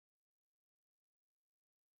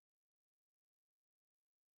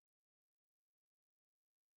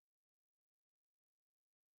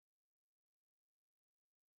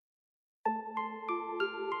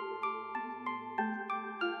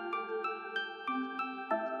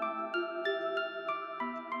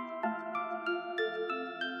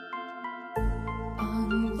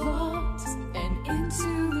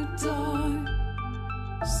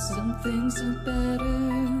things are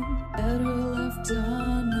better left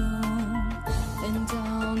unknown. And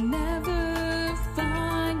I'll never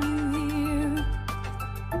find you here,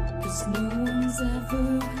 'cause no one's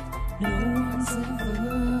ever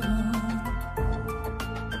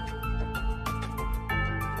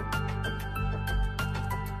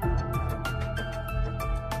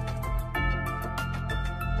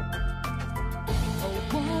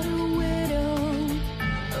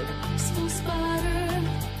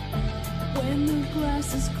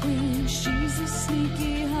is clean, she's a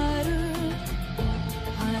sneaky hider.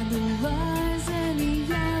 Hide the lies and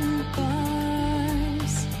the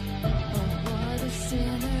alibis. Oh, what a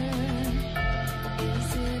sinner,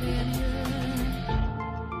 is it in her?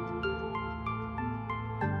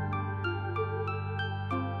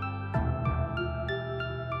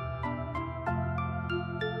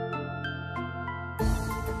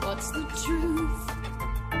 What's the truth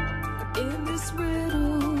in this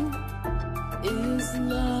riddle? Is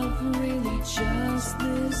love really just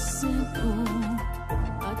this simple?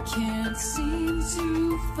 I can't seem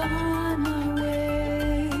to find my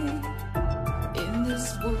way in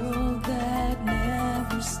this world that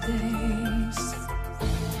never stays.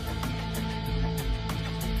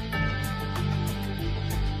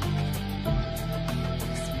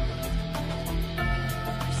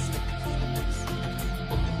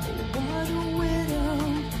 What a widow,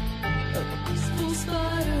 a peaceful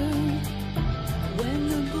spider. When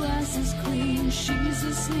the glass is clean, she's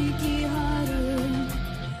a sneaky hider.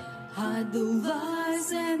 Hide the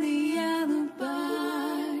lies and the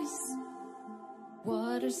alibis.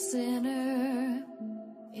 What a sinner,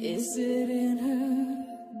 is it in her?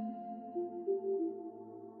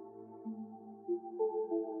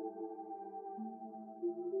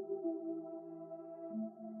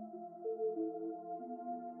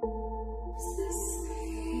 Is this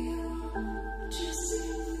real? Just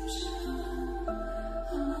illusion?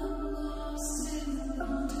 I'm lost in the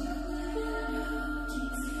wonderland of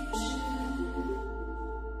confusion.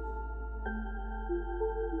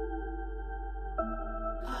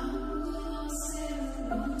 I'm lost in the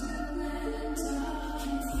wonderland of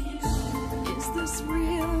confusion. Is this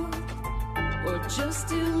real or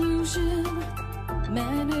just illusion?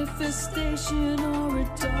 Manifestation or a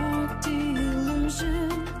dark delusion?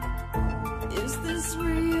 Is this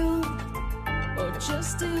real or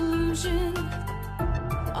just illusion?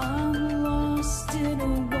 I'm lost in a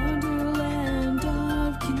wonderland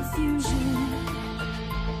of confusion.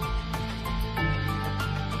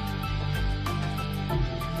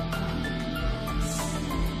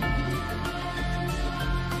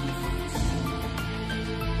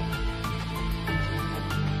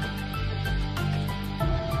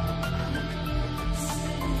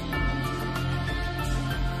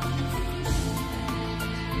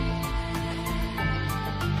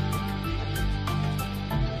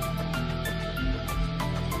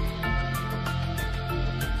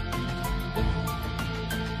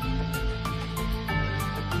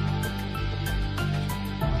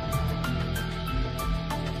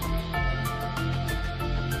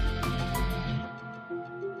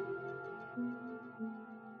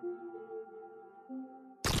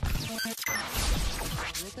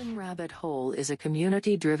 Rabbit Hole is a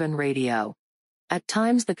community-driven radio. At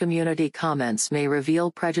times the community comments may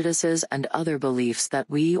reveal prejudices and other beliefs that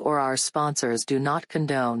we or our sponsors do not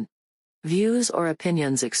condone. Views or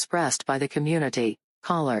opinions expressed by the community,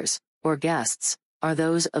 callers, or guests, are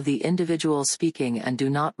those of the individual speaking and do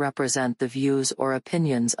not represent the views or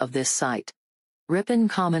opinions of this site. Ripon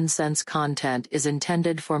Common Sense content is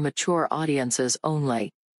intended for mature audiences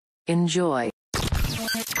only. Enjoy.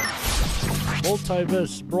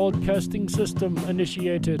 Multiverse broadcasting system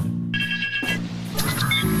initiated.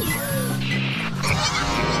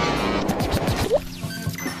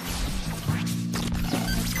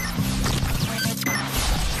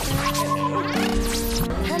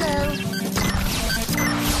 Hello.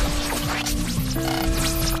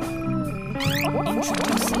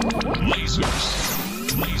 Lasers.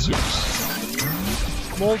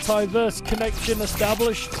 Multiverse connection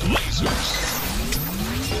established.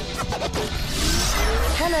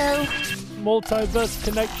 Hello. Multiverse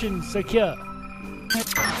connection secure.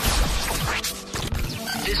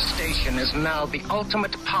 This station is now the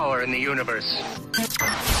ultimate power in the universe.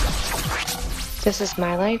 This is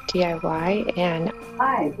My Life DIY, and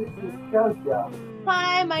hi, this is JoJo.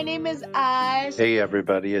 Hi, my name is Az. Hey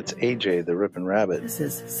everybody, it's AJ the Rippin' Rabbit. This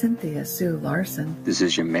is Cynthia Sue Larson. This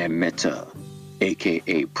is your man Meta,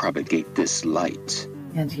 aka Propagate This Light.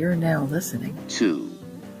 And you're now listening to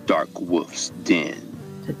DarkWolf's Den.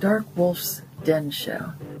 The DarkWolf's Den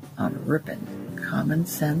Show on Ripon Common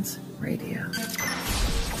Sense Radio.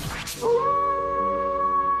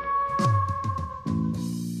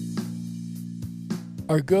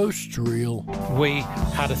 Are ghosts real? We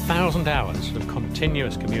had 1,000 hours of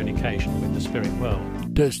continuous communication with the spirit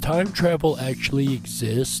world. Does time travel actually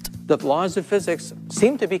exist? The laws of physics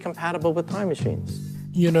seem to be compatible with time machines.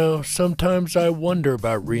 You know, sometimes I wonder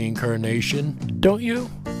about reincarnation. Don't you?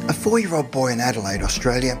 A 4-year-old boy in Adelaide,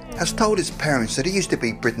 Australia, has told his parents that he used to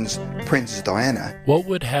be Britain's Princess Diana. What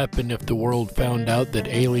would happen if the world found out that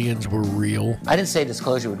aliens were real? I didn't say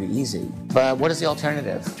disclosure would be easy, but what is the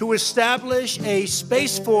alternative? To establish a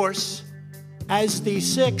space force as the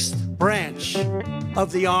 6th branch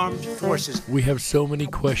of the armed forces. We have so many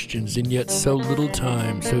questions and yet so little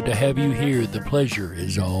time, so to have you here, the pleasure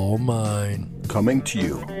is all mine. Coming to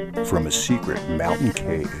you from a secret mountain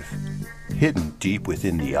cave, hidden deep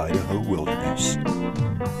within the Idaho wilderness.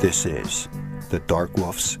 This is the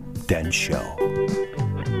DarkWolf's Den Show.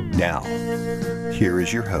 Now, here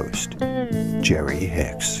is your host, Jerry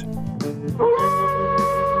Hicks.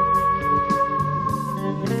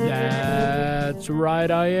 That's right,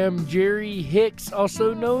 I am Jerry Hicks,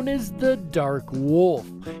 also known as the Dark Wolf,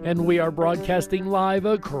 and we are broadcasting live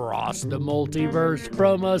across the multiverse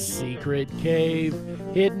from a secret cave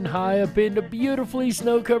hidden high up in the beautifully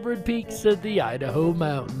snow-covered peaks of the Idaho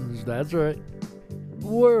mountains. That's right.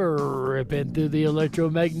 We're ripping through the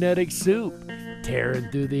electromagnetic soup, tearing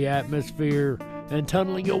through the atmosphere, and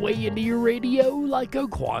tunneling away into your radio like a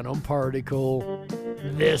quantum particle.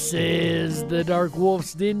 This is the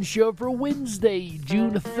DarkWolf's Den Show for Wednesday,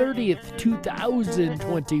 June 30th,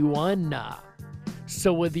 2021.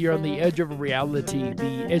 So whether you're on the edge of reality,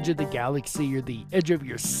 the edge of the galaxy, or the edge of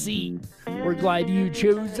your seat, we're glad you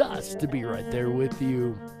chose us to be right there with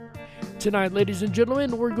you. Tonight, ladies and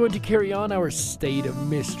gentlemen, we're going to carry on our State of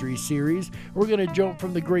Mystery series. We're going to jump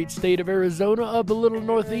from the great state of Arizona up a little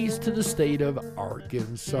northeast to the state of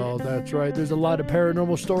Arkansas. That's right, there's a lot of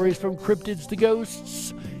paranormal stories from cryptids to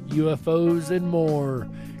ghosts, UFOs, and more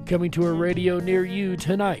coming to a radio near you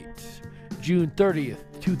tonight, June 30th,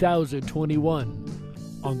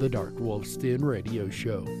 2021, on the DarkWolf's Den Radio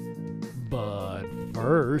Show. But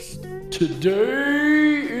first,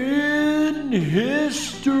 today in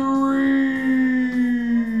history.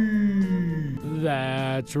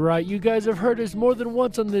 That's right, you guys have heard us more than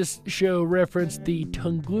once on this show reference the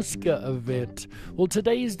Tunguska event. Well,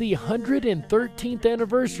 today is the 113th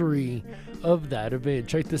anniversary of that event.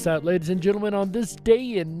 Check this out, ladies and gentlemen. On this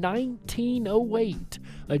day in 1908,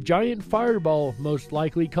 a giant fireball, most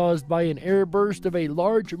likely caused by an airburst of a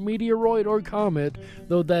large meteoroid or comet,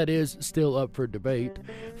 though that is still up for debate,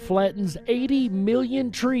 flattens 80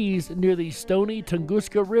 million trees near the stony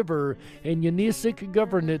Tunguska River in Yenisei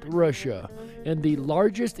Governorate, Russia, and the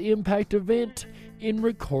largest impact event in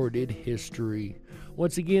recorded history.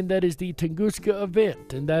 Once again, that is the Tunguska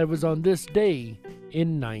event, and that was on this day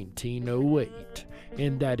in 1908.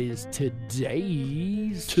 And that is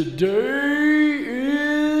today's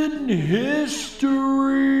Today in History.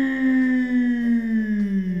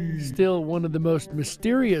 Still one of the most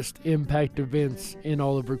mysterious impact events in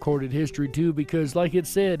all of recorded history, too, because, like it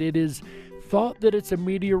said, it is thought that it's a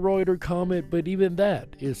meteoroid or comet, but even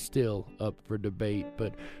that is still up for debate.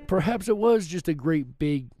 But perhaps it was just a great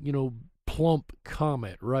big, plump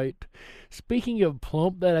comet, right? Speaking of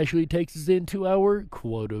plump, that actually takes us into our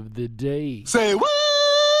quote of the day. Say what?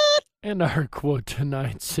 And our quote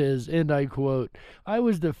tonight says, and I quote, "I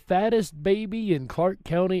was the fattest baby in Clark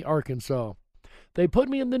County, Arkansas. They put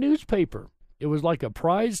me in the newspaper. It was like a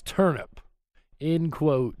prize turnip." End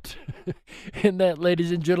quote. And that,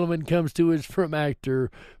 ladies and gentlemen, comes to us from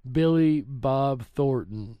actor Billy Bob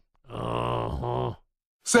Thornton.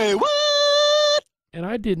 Say what? And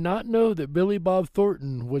I did not know that Billy Bob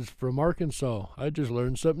Thornton was from Arkansas. I just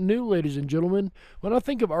learned something new, ladies and gentlemen. When I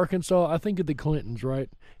think of Arkansas, I think of the Clintons, right?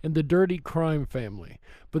 And the dirty crime family.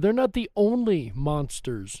 But they're not the only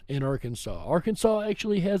monsters in Arkansas. Arkansas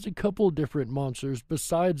actually has a couple different monsters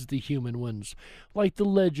besides the human ones, like the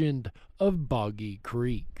legend of Boggy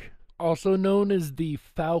Creek, also known as the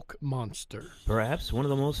Fouke Monster. Perhaps one of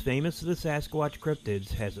the most famous of the Sasquatch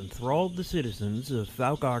cryptids has enthralled the citizens of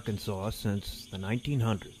Fouke, Arkansas since the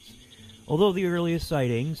 1900s, although the earliest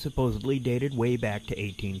sightings supposedly dated way back to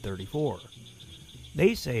 1834.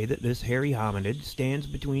 They say that this hairy hominid stands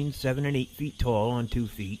between 7 and 8 feet tall on 2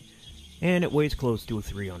 feet, and it weighs close to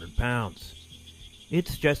 300 pounds.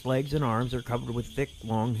 Its chest, legs, and arms are covered with thick,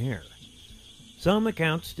 long hair. Some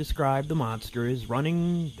accounts describe the monster as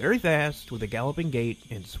running very fast with a galloping gait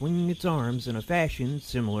and swinging its arms in a fashion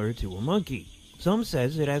similar to a monkey. Some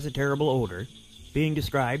says it has a terrible odor, being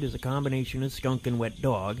described as a combination of skunk and wet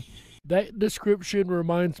dog, That description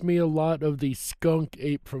reminds me a lot of the skunk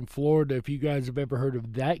ape from Florida, if you guys have ever heard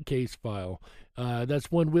of that case file.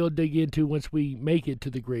 That's one we'll dig into once we make it to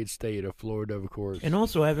the great state of Florida, of course. And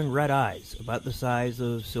also having red eyes, about the size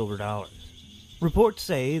of silver dollars. Reports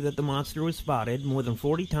say that the monster was spotted more than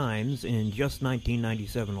 40 times in just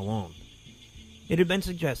 1997 alone. It had been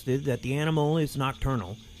suggested that the animal is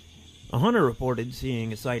nocturnal. A hunter reported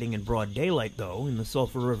seeing a sighting in broad daylight, though, in the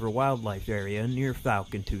Sulphur River Wildlife Area near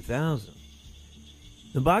Fouke in 2000.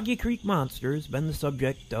 The Boggy Creek Monster has been the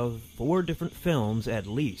subject of 4 different films at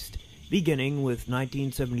least, beginning with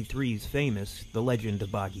 1973's famous The Legend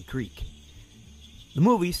of Boggy Creek. The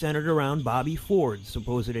movie centered around Bobby Ford's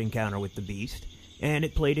supposed encounter with the beast, and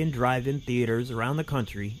it played in drive-in theaters around the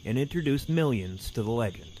country and introduced millions to the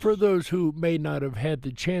legend. For those who may not have had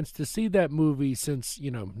the chance to see that movie since,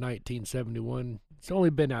 1971, it's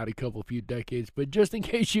only been out a few decades, but just in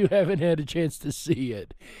case you haven't had a chance to see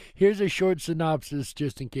it, here's a short synopsis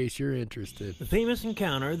just in case you're interested. The famous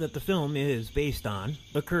encounter that the film is based on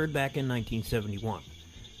occurred back in 1971.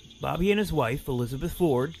 Bobby and his wife, Elizabeth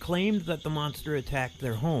Ford, claimed that the monster attacked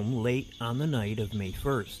their home late on the night of May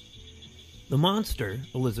 1st. The monster,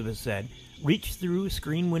 Elizabeth said, reached through a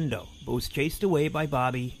screen window, but was chased away by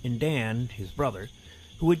Bobby and Dan, his brother,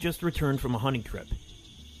 who had just returned from a hunting trip.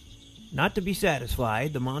 Not to be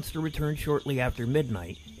satisfied, the monster returned shortly after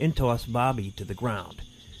midnight and tossed Bobby to the ground.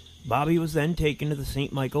 Bobby was then taken to the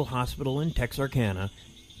St. Michael Hospital in Texarkana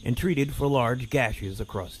and treated for large gashes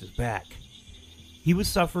across his back. He was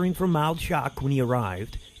suffering from mild shock when he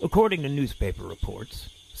arrived, according to newspaper reports.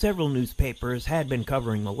 Several newspapers had been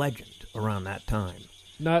covering the legend around that time.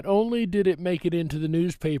 Not only did it make it into the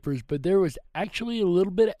newspapers, but there was actually a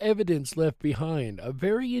little bit of evidence left behind. A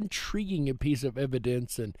very intriguing piece of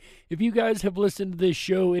evidence. And if you guys have listened to this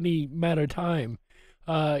show any amount of time,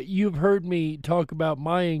 you've heard me talk about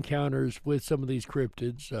my encounters with some of these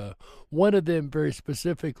cryptids. One of them very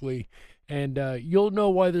specifically. And you'll know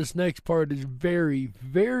why this next part is very,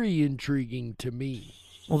 very intriguing to me.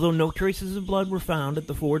 Although no traces of blood were found at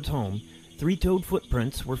the Ford's home, 3-toed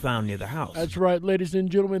footprints were found near the house. That's right, ladies and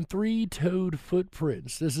gentlemen, 3-toed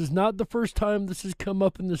footprints. This is not the first time this has come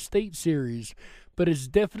up in the State series, but it's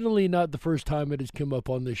definitely not the first time it has come up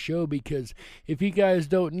on this show, because if you guys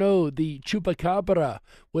don't know, the Chupacabra,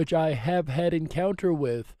 which I have had encounter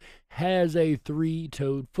with, has a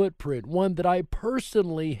 3-toed footprint, one that I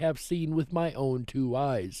personally have seen with my own 2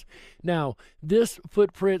 eyes. Now, this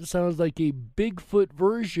footprint sounds like a Bigfoot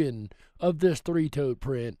version of this 3-toed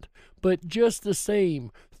print, but just the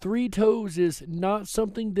same, 3 toes is not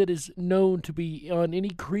something that is known to be on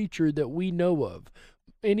any creature that we know of.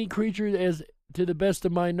 Any creature, as to the best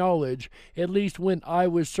of my knowledge, at least when I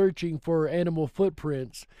was searching for animal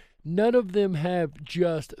footprints, none of them have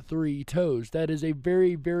just 3 toes. That is a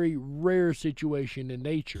very, very rare situation in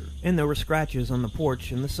nature. And there were scratches on the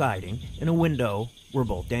porch and the siding, and a window were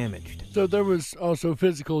both damaged. So there was also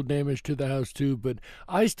physical damage to the house too, but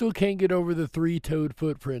I still can't get over the 3-toed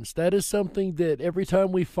footprints. That is something that every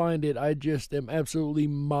time we find it, I just am absolutely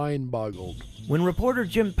mind-boggled. When reporter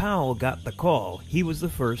Jim Powell got the call, he was the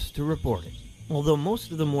first to report it. Although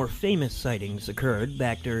most of the more famous sightings occurred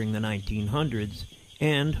back during the 1900s,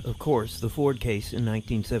 and, of course, the Ford case in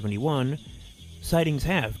 1971, sightings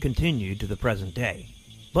have continued to the present day.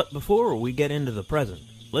 But before we get into the present,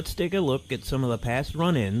 let's take a look at some of the past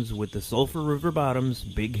run-ins with the Sulphur River Bottom's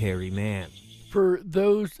Big Hairy Man. For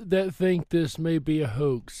those that think this may be a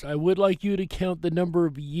hoax, I would like you to count the number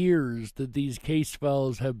of years that these case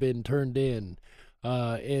files have been turned in,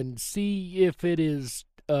 and see if it is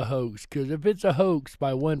a hoax. Because if it's a hoax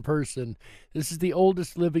by one person, this is the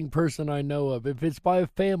oldest living person I know of. If it's by a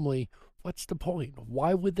family, what's the point?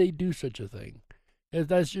 Why would they do such a thing? If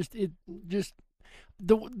that's just it. Just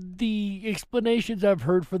the explanations I've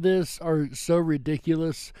heard for this are so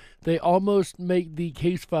ridiculous. They almost make the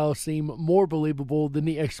case file seem more believable than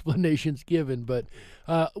the explanations given. But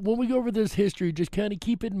when we go over this history, just kind of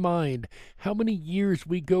keep in mind how many years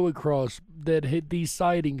we go across that these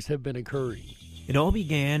sightings have been occurring. It all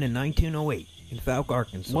began in 1908 in Fouke,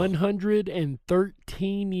 Arkansas.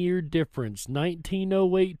 113-year difference,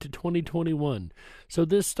 1908 to 2021. So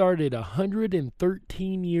this started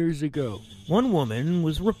 113 years ago. One woman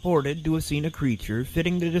was reported to have seen a creature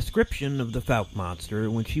fitting the description of the Fouke monster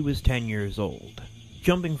when she was 10 years old.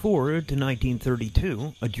 Jumping forward to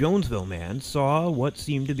 1932, a Jonesville man saw what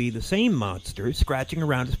seemed to be the same monster scratching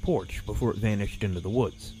around his porch before it vanished into the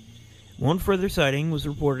woods. One further sighting was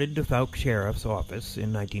reported to Fouke Sheriff's Office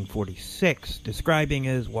in 1946, describing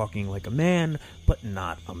as walking like a man, but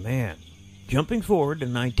not a man. Jumping forward to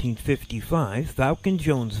 1955, Fouke in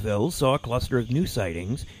Jonesville saw a cluster of new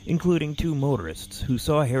sightings, including 2 motorists who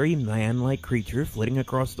saw a hairy man-like creature flitting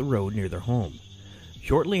across the road near their home.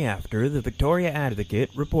 Shortly after, the Victoria Advocate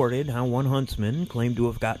reported how one huntsman claimed to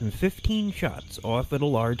have gotten 15 shots off at a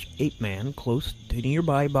large ape-man close to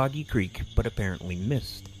nearby Boggy Creek, but apparently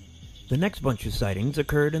missed. The next bunch of sightings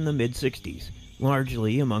occurred in the mid-60s,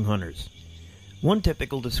 largely among hunters. One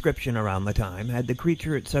typical description around the time had the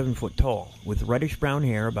creature at 7 foot tall, with reddish-brown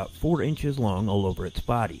hair about 4 inches long all over its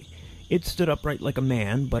body. It stood upright like a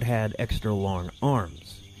man, but had extra long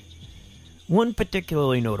arms. One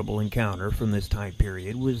particularly notable encounter from this time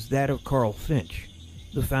period was that of Carl Finch,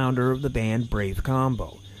 the founder of the band Brave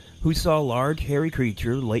Combo, who saw a large hairy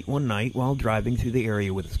creature late one night while driving through the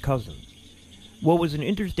area with his cousin. What was an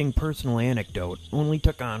interesting personal anecdote only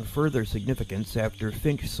took on further significance after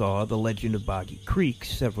Finch saw The Legend of Boggy Creek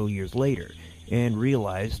several years later, and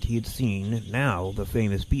realized he had seen, now, the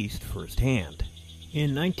famous beast firsthand.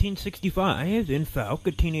 In 1965, in Fouke,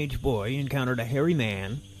 a teenage boy encountered a hairy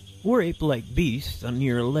man, or ape-like beast,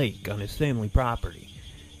 near a lake on his family property.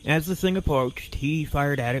 As the thing approached, he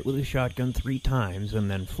fired at it with a shotgun 3 times and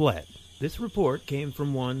then fled. This report came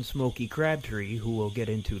from one Smokey Crabtree, who we'll get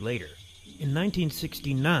into later. In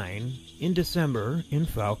 1969, in December, in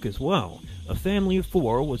Fouke as well, a family of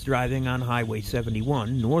 4 was driving on Highway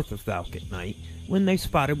 71 north of Fouke at night when they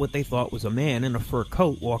spotted what they thought was a man in a fur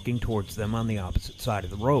coat walking towards them on the opposite side of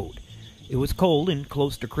the road. It was cold and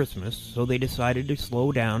close to Christmas, so they decided to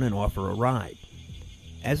slow down and offer a ride.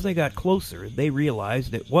 As they got closer, they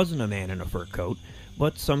realized it wasn't a man in a fur coat,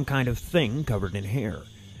 but some kind of thing covered in hair.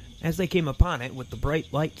 As they came upon it with the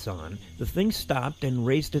bright lights on, the thing stopped and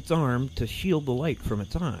raised its arm to shield the light from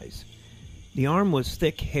its eyes. The arm was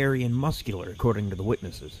thick, hairy, and muscular, according to the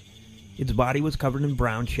witnesses. Its body was covered in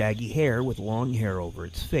brown, shaggy hair with long hair over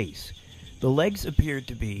its face. The legs appeared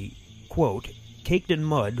to be, quote, caked in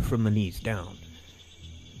mud from the knees down.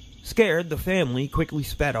 Scared, the family quickly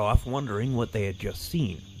sped off, wondering what they had just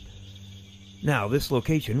seen. Now, this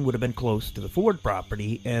location would have been close to the Ford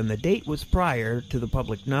property, and the date was prior to the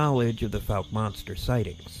public knowledge of the Fouke monster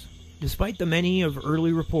sightings. Despite the many of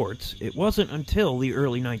early reports, it wasn't until the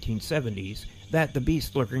early 1970s that the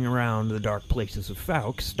beast lurking around the dark places of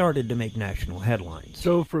Fouke started to make national headlines.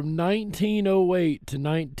 So from 1908 to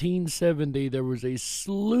 1970, there was a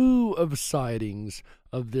slew of sightings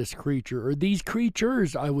of this creature, or these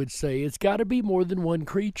creatures, I would say. It's got to be more than one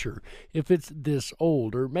creature if it's this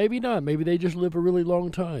old, or maybe not. Maybe they just live a really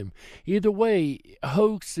long time. Either way,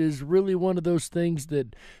 hoax is really one of those things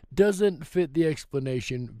that doesn't fit the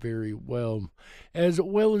explanation very well as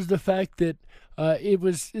the fact that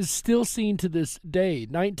is still seen to this day.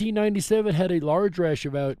 1997 had a large rash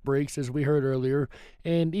of outbreaks, as we heard earlier,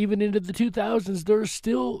 and even into the 2000s, there are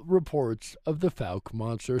still reports of the Fouke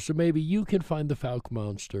monster. So maybe you can find the Fouke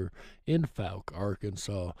monster in Fouke,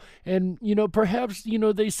 Arkansas. And, perhaps,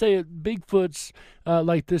 they say Bigfoot's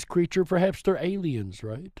like this creature, perhaps they're aliens,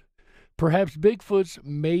 right? Perhaps Bigfoots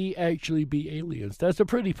may actually be aliens. That's a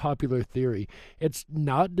pretty popular theory. It's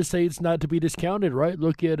not to say it's not to be discounted, right?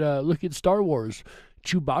 Look at Star Wars.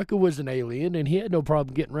 Chewbacca was an alien, and he had no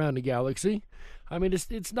problem getting around the galaxy. I mean,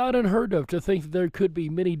 it's not unheard of to think that there could be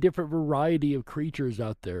many different variety of creatures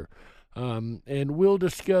out there. And we'll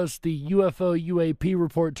discuss the UFO UAP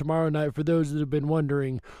report tomorrow night for those that have been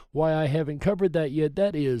wondering why I haven't covered that yet.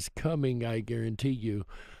 That is coming, I guarantee you.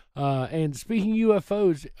 And speaking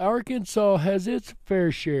UFOs, Arkansas has its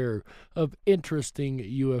fair share of interesting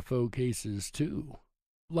UFO cases, too.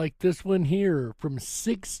 Like this one here from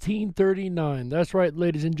 1639. That's right,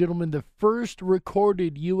 ladies and gentlemen, the first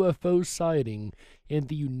recorded UFO sighting in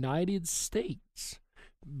the United States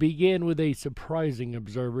began with a surprising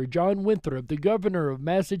observer, John Winthrop, the governor of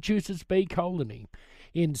Massachusetts Bay Colony.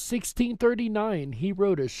 In 1639, he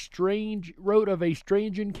wrote of a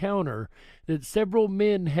strange encounter that several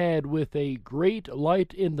men had with a great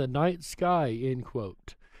light in the night sky, end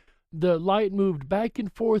quote. The light moved back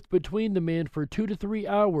and forth between the men for 2 to 3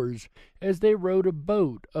 hours as they rowed a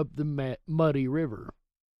boat up the muddy river.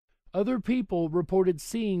 Other people reported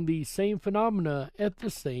seeing the same phenomena at the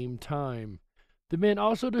same time. The men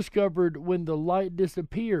also discovered when the light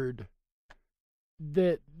disappeared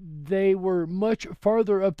that they were much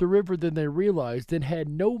farther up the river than they realized and had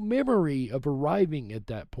no memory of arriving at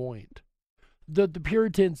that point. The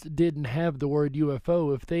Puritans didn't have the word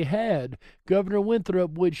UFO. If they had, Governor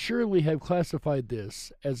Winthrop would surely have classified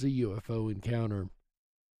this as a UFO encounter.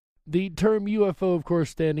 The term UFO, of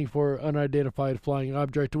course, standing for Unidentified Flying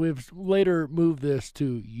Object. We've later moved this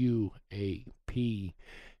to UAP.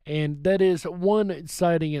 And that is one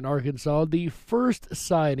sighting in Arkansas. The first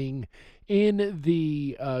sighting in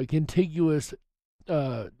the contiguous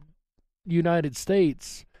United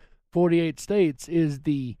States, 48 states, is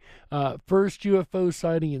the first UFO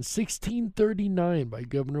sighting in 1639 by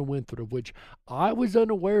Governor Winthrop, which I was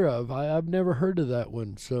unaware of. I've never heard of that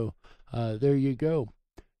one. So there you go.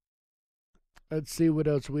 Let's see what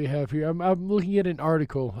else we have here. I'm looking at an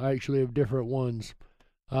article, actually, of different ones.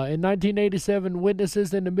 In 1987,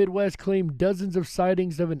 witnesses in the Midwest claimed dozens of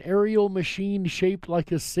sightings of an aerial machine shaped like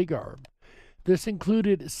a cigar. This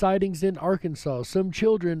included sightings in Arkansas. Some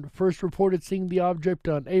children first reported seeing the object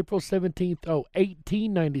on April 17th,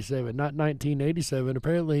 1897, not 1987.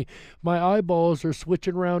 Apparently, my eyeballs are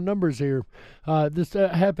switching around numbers here. This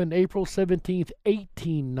happened April 17th,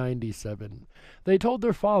 1897. They told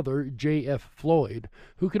their father, J.F. Floyd,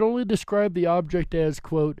 who could only describe the object as,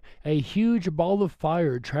 quote, a huge ball of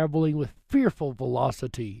fire traveling with fearful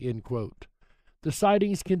velocity, end quote. The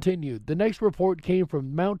sightings continued. The next report came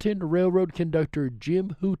from Mountain Railroad conductor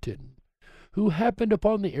Jim Hooton, who happened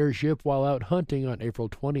upon the airship while out hunting on April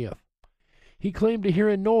 20th. He claimed to hear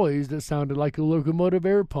a noise that sounded like a locomotive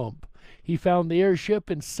air pump. He found the airship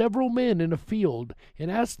and several men in a field and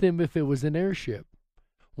asked them if it was an airship.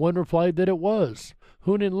 One replied that it was.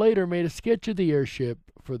 Hooton later made a sketch of the airship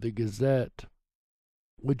for the Gazette,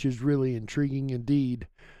 which is really intriguing indeed.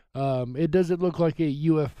 It doesn't look like a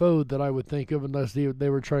UFO that I would think of unless they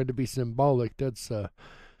were trying to be symbolic. That's an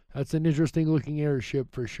interesting looking airship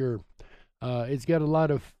for sure. It's got a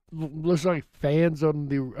lot of, looks like fans on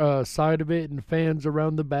the side of it and fans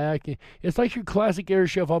around the back. It's like your classic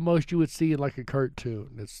airship almost you would see in like a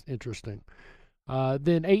cartoon. It's interesting.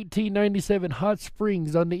 Then 1897, Hot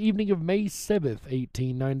Springs. On the evening of May 7th,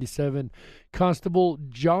 1897, Constable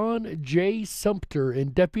John J. Sumter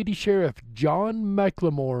and Deputy Sheriff John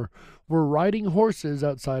McLemore were riding horses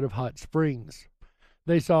outside of Hot Springs.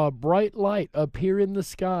 They saw a bright light appear in the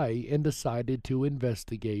sky and decided to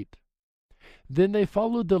investigate. Then they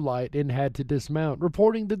followed the light and had to dismount,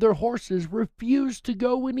 reporting that their horses refused to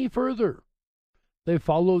go any further. They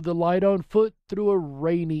followed the light on foot through a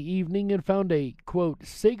rainy evening and found a, quote,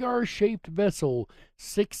 cigar-shaped vessel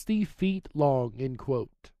 60 feet long, end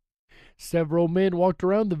quote. Several men walked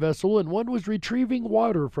around the vessel, and one was retrieving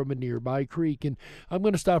water from a nearby creek. And I'm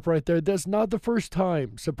going to stop right there. That's not the first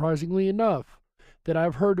time, surprisingly enough, that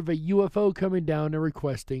I've heard of a UFO coming down and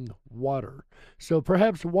requesting water. So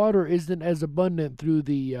perhaps water isn't as abundant through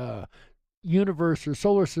the universe or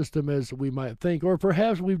solar system as we might think, or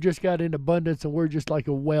perhaps we've just got in abundance and we're just like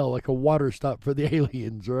a well, like a water stop for the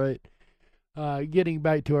aliens, right? Getting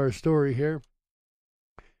back to our story here.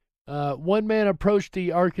 One man approached the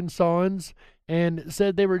Arkansans and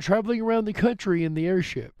said they were traveling around the country in the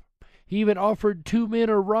airship. He even offered two men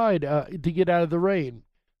a ride to get out of the rain.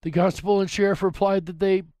 The constable and sheriff replied that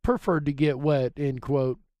they preferred to get wet, end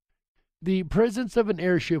quote. The presence of an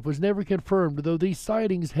airship was never confirmed, though these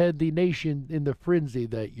sightings had the nation in the frenzy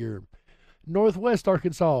that year. Northwest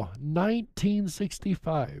Arkansas,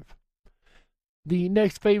 1965. The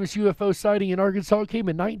next famous UFO sighting in Arkansas came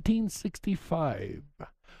in 1965,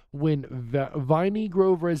 when Viney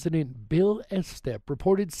Grove resident Bill Estep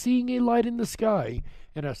reported seeing a light in the sky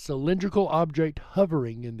and a cylindrical object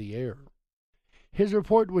hovering in the air. His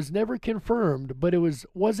report was never confirmed, but it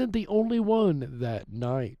wasn't the only one that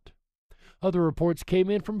night. Other reports came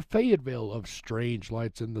in from Fayetteville of strange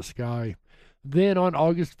lights in the sky. Then on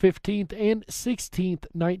August 15th and 16th,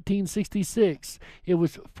 1966, it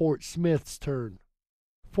was Fort Smith's turn.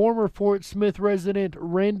 Former Fort Smith resident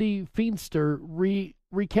Randy Feenster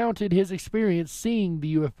recounted his experience seeing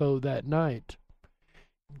the UFO that night.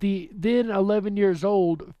 The then 11 years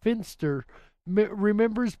old Feenster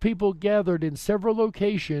remembers people gathered in several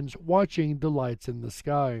locations watching the lights in the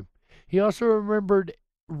sky. He also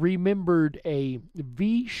remembered a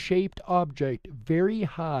V-shaped object very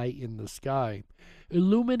high in the sky,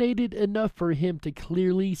 illuminated enough for him to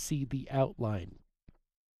clearly see the outline.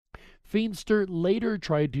 Feenster later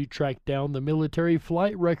tried to track down the military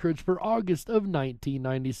flight records for August of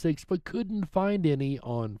 1996, but couldn't find any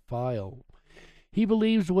on file. He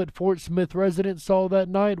believes what Fort Smith residents saw that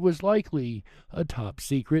night was likely a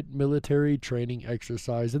top-secret military training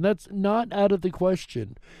exercise, and that's not out of the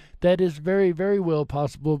question. That is very, very well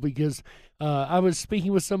possible because I was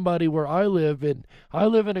speaking with somebody where I live, and I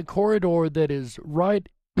live in a corridor that is right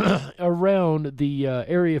around the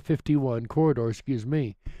Area 51 corridor, excuse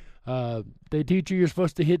me. They teach you you're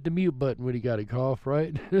supposed to hit the mute button when you got a cough,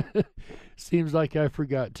 right? Seems like I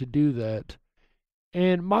forgot to do that.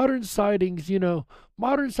 And modern sightings are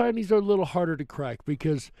a little harder to crack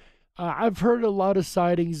because I've heard a lot of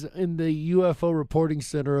sightings in the UFO reporting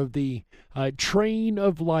center of the train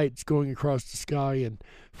of lights going across the sky. And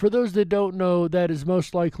for those that don't know, that is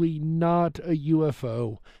most likely not a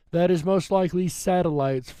UFO. That is most likely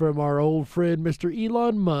satellites from our old friend Mr.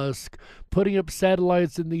 Elon Musk putting up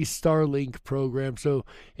satellites in the Starlink program. So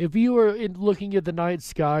if you are looking at the night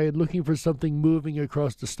sky and looking for something moving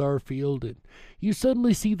across the star field, and you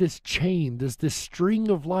suddenly see this chain, this string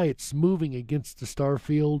of lights moving against the star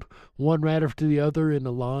field, one right after the other in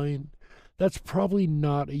a line, that's probably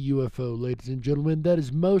not a UFO, ladies and gentlemen. That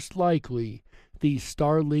is most likely the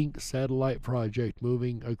Starlink satellite project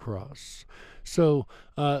moving across. So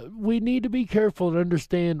we need to be careful and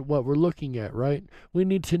understand what we're looking at, right? We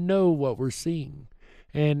need to know what we're seeing.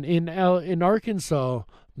 And in Arkansas,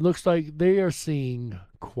 looks like they are seeing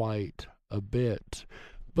quite a bit.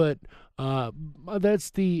 But that's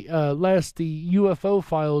the UFO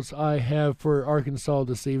files I have for Arkansas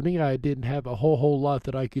this evening. I didn't have a whole lot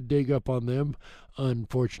that I could dig up on them,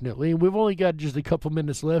 unfortunately. And we've only got just a couple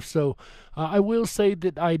minutes left, so I will say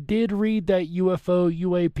that I did read that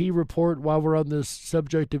UAP report while we're on this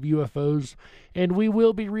subject of UFOs, and we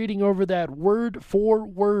will be reading over that word for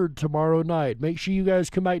word tomorrow night. Make sure you guys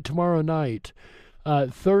come out tomorrow night,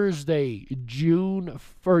 Thursday, July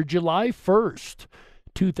 1st.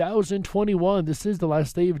 2021. This is the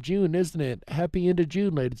last day of June, isn't it? Happy end of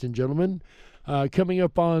June, ladies and gentlemen. Coming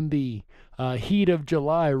up on the heat of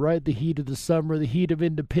July, right? The heat of the summer, the heat of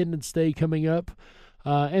Independence Day coming up.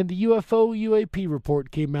 And the UFO UAP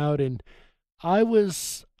report came out, and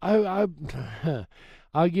I'll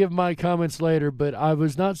give my comments later, but I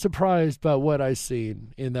was not surprised by what I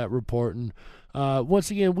seen in that report. And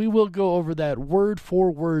once again, we will go over that word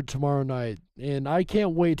for word tomorrow night, and I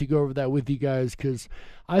can't wait to go over that with you guys because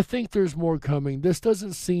I think there's more coming. This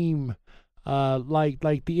doesn't seem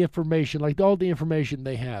like the information, like all the information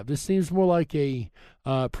they have. This seems more like a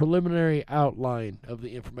preliminary outline of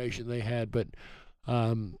the information they had, but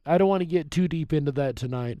I don't want to get too deep into that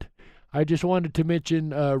tonight. I just wanted to mention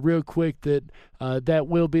real quick that that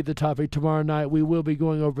will be the topic tomorrow night. We will be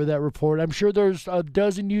going over that report. I'm sure there's a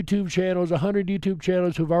dozen YouTube channels, 100 YouTube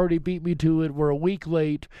channels who've already beat me to it. We're a week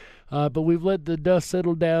late, but we've let the dust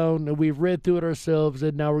settle down, and we've read through it ourselves,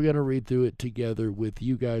 and now we're going to read through it together with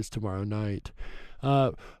you guys tomorrow night.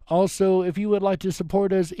 Also, if you would like to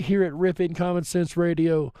support us here at Rippin' Common Sense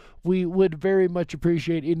Radio, we would very much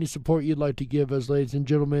appreciate any support you'd like to give us, ladies and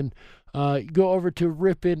gentlemen. Go over to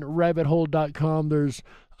rippinrabbithole.com. There's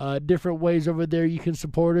different ways over there you can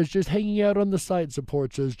support us. Just hanging out on the site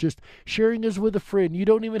supports us. Just sharing us with a friend. You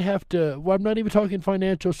don't even have to, well, I'm not even talking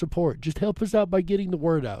financial support. Just help us out by getting the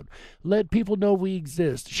word out. Let people know we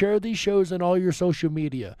exist. Share these shows on all your social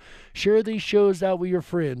media. Share these shows out with your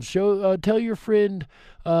friends. Tell your friend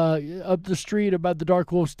up the street about the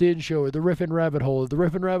DarkWolf's Den Show or the Rippin' Rabbit Hole, or the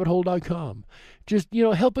rippinrabbithole.com. Just,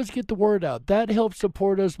 help us get the word out. That helps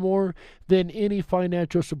support us more than any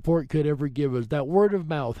financial support could ever give us. That word of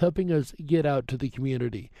mouth, helping us get out to the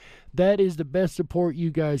community. That is the best support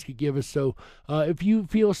you guys could give us. So if you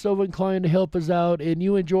feel so inclined to help us out and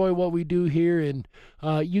you enjoy what we do here and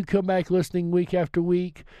you come back listening week after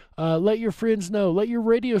week, let your friends know. Let your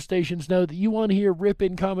radio stations know that you want to hear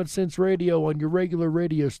Rippin' Common Sense Radio on your regular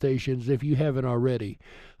radio stations if you haven't already.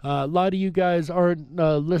 A lot of you guys aren't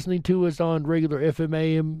listening to us on regular FM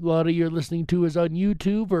AM. A lot of you are listening to us on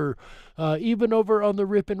YouTube or even over on the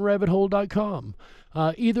rippinrabbithole.com.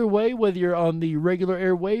 Either way, whether you're on the regular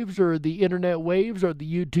airwaves or the internet waves or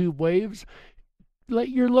the YouTube waves, let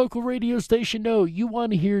your local radio station know you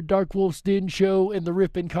want to hear DarkWolf's Den Show and the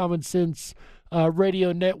Rippin' Common Sense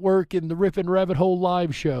Radio Network and the Rippin' Rabbit Hole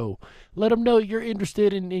Live Show. Let them know you're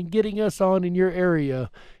interested in getting us on in your area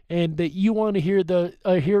and that you want to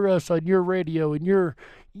hear us on your radio and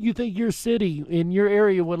you think your city in your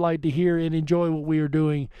area would like to hear and enjoy what we are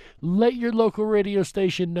doing. Let your local radio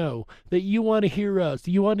station know that you want to hear us.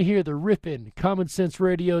 You want to hear the Rippin' Common Sense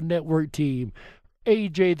Radio Network team,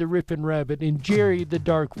 AJ the Rippin' Rabbit and Jerry the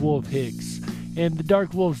Dark Wolf Hicks, and the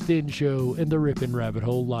DarkWolf's Den Show and the Rippin' Rabbit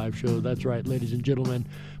Hole Live Show. That's right, ladies and gentlemen.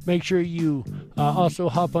 Make sure you also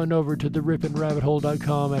hop on over to the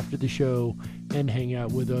rippinrabbithole.com after the show and hang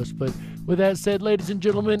out with us. But with that said, ladies and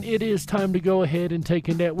gentlemen, it is time to go ahead and take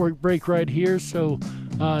a network break right here. So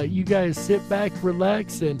you guys sit back,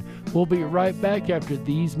 relax, and we'll be right back after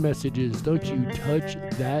these messages. Don't you touch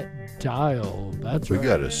that dial. That's right. We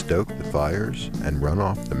gotta stoke the fires and run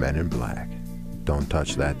off the men in black. Don't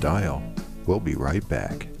touch that dial. We'll be right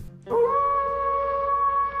back.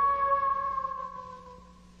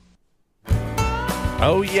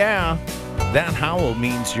 Oh yeah, That howl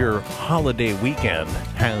means your holiday weekend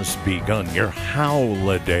has begun. Your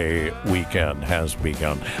holiday weekend has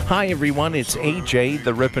begun. Hi, everyone. It's AJ,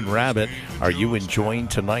 the Rippin' Rabbit. Are you enjoying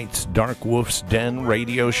tonight's Darkwolf's Den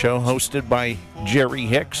Radio Show hosted by Jerry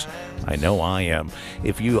Hicks? I know I am.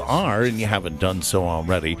 If you are and you haven't done so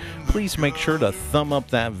already, please make sure to thumb up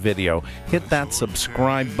that video, hit that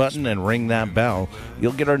subscribe button, and ring that bell.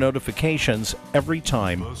 You'll get our notifications every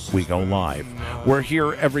time we go live. We're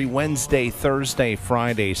here every Wednesday, Thursday,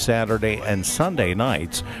 Friday, Saturday, and Sunday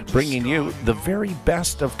nights, bringing you the very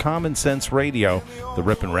best of common sense radio, the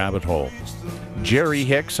Rippin' Rabbit Hole. Jerry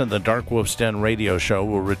Hicks and the Darkwolf's Den Radio Show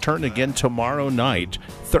will return again tomorrow night,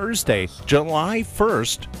 Thursday, July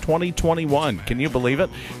 1st, 2021. Can you believe it?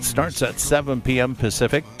 It starts at 7 p.m.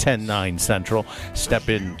 Pacific, 10/9 Central. Step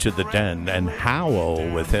into the den and howl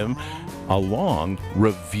with him along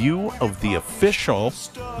review of the official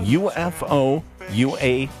UFO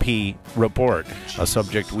UAP report, a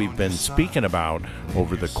subject we've been speaking about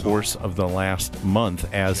over the course of the last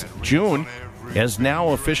month, as June has now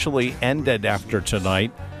officially ended after tonight,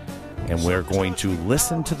 and we're going to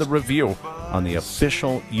listen to the review on the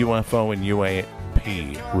official UFO and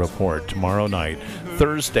UAP report tomorrow night,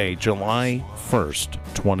 Thursday, July 1st,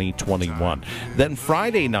 2021. Then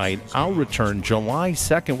Friday night, I'll return July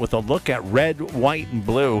 2nd with a look at red, white, and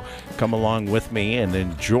blue. Come along with me and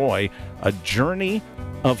enjoy a journey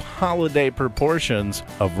of holiday proportions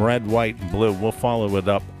of red, white, and blue. We'll follow it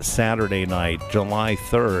up Saturday night, July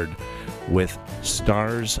 3rd, with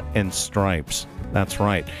Stars and Stripes. That's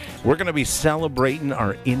right. We're going to be celebrating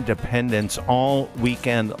our independence all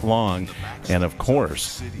weekend long. And of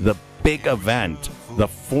course, the big event, the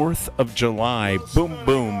 4th of July, boom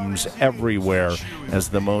booms everywhere as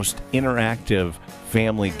the most interactive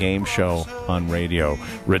family game show on radio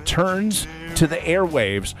returns to the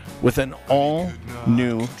airwaves with an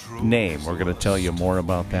all-new name. We're going to tell you more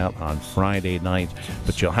about that on Friday night,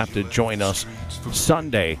 but you'll have to join us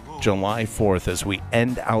Sunday, July 4th, as we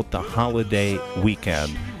end out the holiday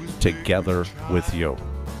weekend together with you.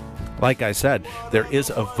 Like I said, there is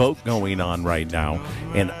a vote going on right now,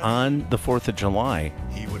 and on the 4th of July,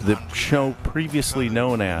 the show previously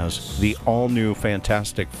known as the all-new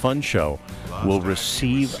Fantastic Fun Show will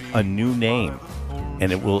receive a new name,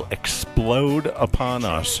 and it will explode upon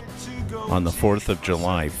us on the 4th of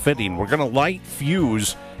July. Fitting, we're going to light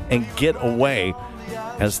fuse and get away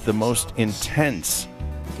as the most intense,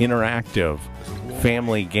 interactive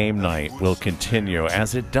family game night will continue,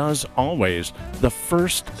 as it does always, the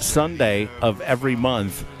first Sunday of every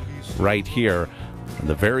month, right here on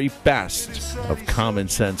the very best of common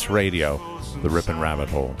sense radio, the Rippin' Rabbit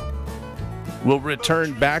Hole. We'll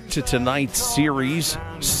return back to tonight's series,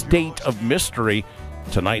 State of Mystery.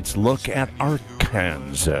 Tonight's look at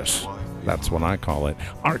Arkansas. That's what I call it.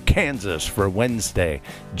 Arkansas for Wednesday,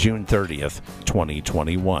 June 30th,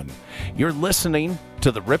 2021. You're listening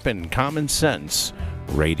to the Rippin' Common Sense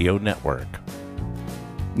Radio Network.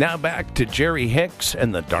 Now back to Jerry Hicks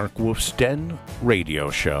and the Darkwolf's Den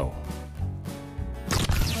Radio Show.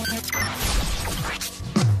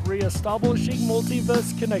 Reestablishing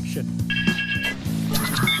multiverse connection.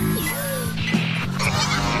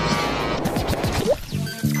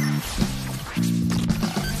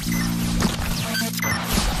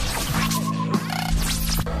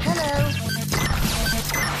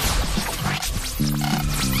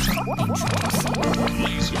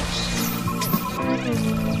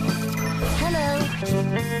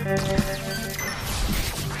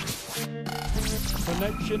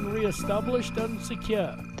 Connection reestablished and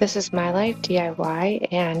secure. This is My Life DIY,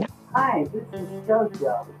 and hi, this is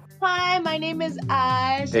JoJo. Hi, my name is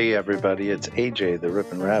Oz. Hey, everybody, it's AJ, the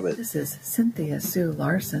Rippin' Rabbit. This is Cynthia Sue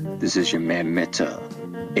Larson. This is your man Meta,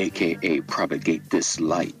 aka Propagate This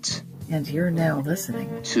Light. And you're now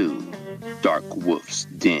listening to Darkwolf's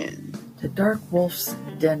Den. The Darkwolf's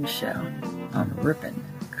Den Show on Rippin'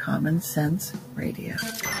 Common Sense Radio.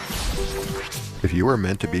 If you were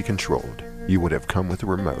meant to be controlled, you would have come with a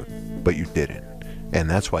remote, but you didn't. And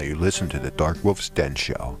that's why you listen to the Darkwolf's Den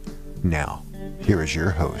Show. Now, here is your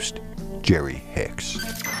host, Jerry Hicks.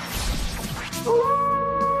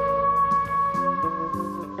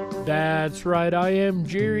 That's right, I am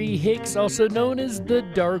Jerry Hicks, also known as the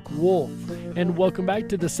Dark Wolf. And welcome back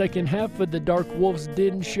to the second half of the Darkwolf's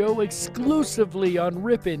Den Show, exclusively on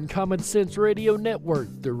Rippin' Common Sense Radio Network,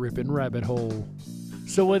 the Rippin' Rabbit Hole.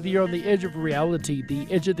 So whether you're on the edge of reality, the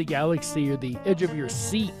edge of the galaxy, or the edge of your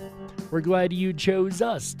seat, we're glad you chose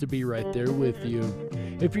us to be right there with you.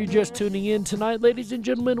 If you're just tuning in tonight, ladies and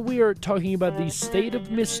gentlemen, we are talking about the state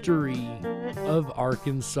of mystery of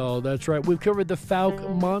Arkansas. That's right, we've covered the Falk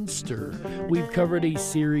Monster. We've covered a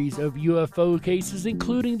series of UFO cases,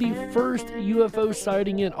 including the first UFO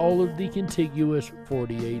sighting in all of the contiguous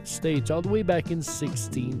 48 states, all the way back in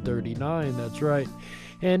 1639. That's right.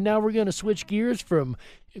 And now we're going to switch gears from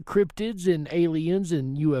cryptids and aliens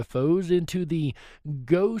and UFOs into the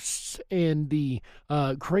ghosts and the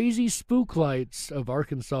crazy spook lights of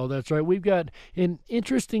Arkansas. That's right. We've got an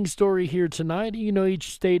interesting story here tonight. You know,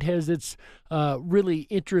 each state has its really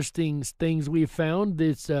interesting things we've found.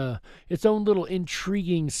 It's its own little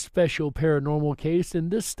intriguing special paranormal case,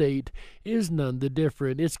 and this state is none the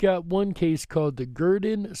different. It's got one case called the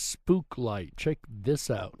Gurdon Spook Light. Check this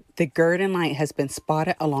out. The Gurdon Light has been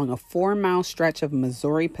spotted along a 4-mile stretch of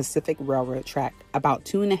Missouri Pacific Railroad track, about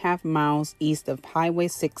 2.5 miles east of Highway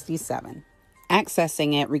 67.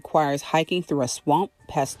 Accessing it requires hiking through a swamp,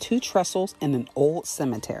 past 2 trestles, and an old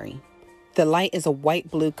cemetery. The light is a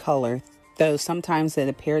white-blue color, though sometimes it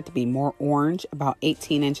appeared to be more orange, about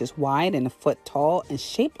 18 inches wide and a foot tall, and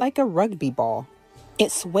shaped like a rugby ball.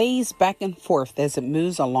 It sways back and forth as it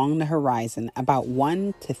moves along the horizon, about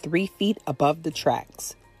 1 to 3 feet above the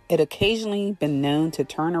tracks. It occasionally been known to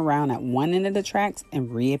turn around at one end of the tracks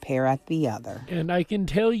and reappear at the other. And I can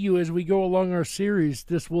tell you as we go along our series,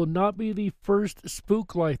 this will not be the first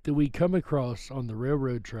spook light that we come across on the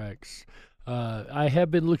railroad tracks. I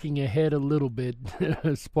have been looking ahead a little bit.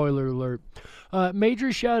 Spoiler alert.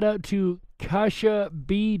 Major shout out to Kasha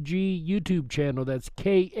BG YouTube channel. That's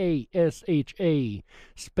Kasha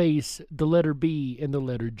space the letter B and the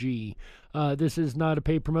letter G. This is not a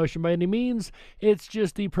paid promotion by any means. It's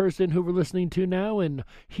just the person who we're listening to now, and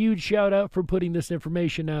huge shout out for putting this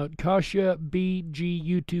information out. Kasha BG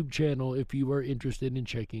YouTube channel if you are interested in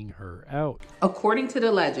checking her out. According to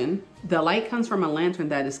the legend, the light comes from a lantern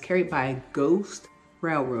that is carried by a ghost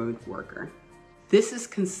railroad worker. This is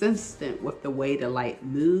consistent with the way the light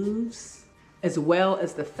moves, as well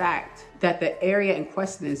as the fact that the area in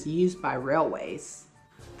question is used by railways.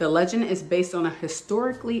 The legend is based on a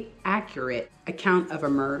historically accurate account of a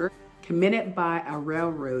murder committed by a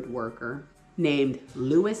railroad worker named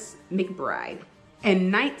Lewis McBride.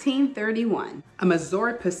 In 1931, a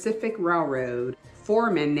Missouri Pacific Railroad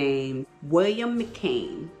foreman named William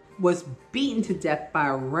McCain was beaten to death by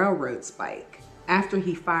a railroad spike after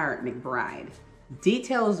he fired McBride.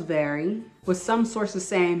 Details vary, with some sources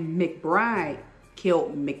saying McBride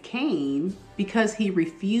killed McCain because he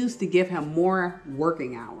refused to give him more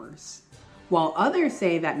working hours, while others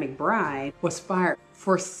say that McBride was fired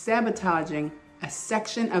for sabotaging a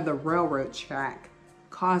section of the railroad track,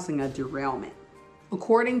 causing a derailment.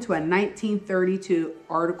 According to a 1932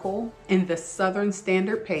 article in the Southern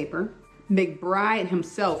Standard paper, McBride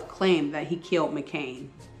himself claimed that he killed McCain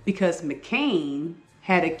because McCain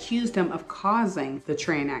had accused him of causing the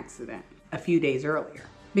train accident a few days earlier.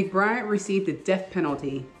 McBride received the death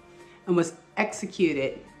penalty and was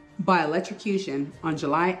executed by electrocution on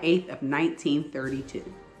July 8th of 1932.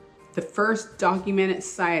 The first documented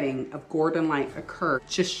sighting of Gordon Light occurred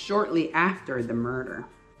just shortly after the murder.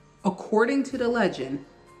 According to the legend,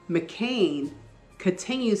 McCain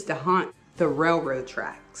continues to haunt the railroad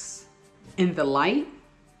tracks, and the light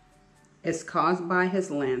is caused by his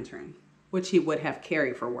lantern, which he would have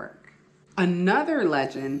carried for work. Another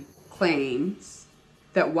legend claims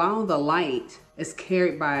that while the light is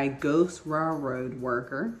carried by a ghost railroad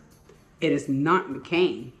worker, it is not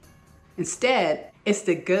McCain. Instead, it's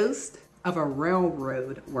the ghost of a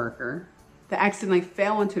railroad worker that accidentally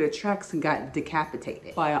fell into the tracks and got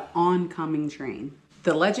decapitated by an oncoming train.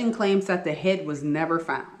 The legend claims that the head was never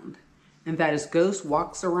found, and that his ghost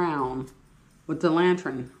walks around with the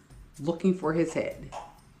lantern looking for his head.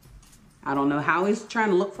 I don't know how he's trying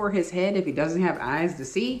to look for his head if he doesn't have eyes to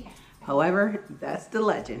see. However, that's the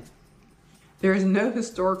legend. There is no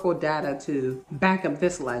historical data to back up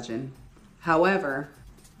this legend. However,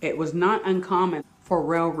 it was not uncommon for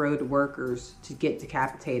railroad workers to get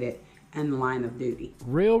decapitated in the line of duty.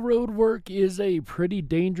 Railroad work is a pretty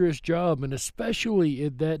dangerous job, and especially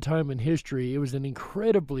at that time in history, it was an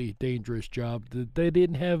incredibly dangerous job. They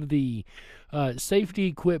didn't have the safety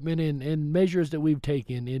equipment and measures that we've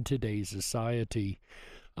taken in today's society.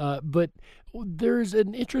 But there's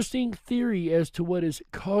an interesting theory as to what is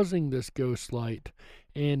causing this ghost light.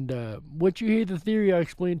 And once you hear the theory, I'll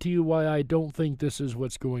explain to you why I don't think this is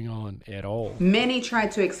what's going on at all. Many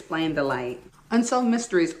tried to explain the light. Unsolved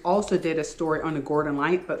Mysteries also did a story on the Gordon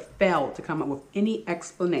Light, but failed to come up with any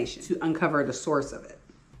explanation to uncover the source of it.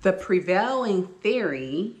 The prevailing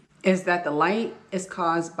theory is that the light is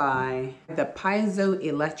caused by the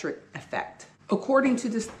piezoelectric effect. According to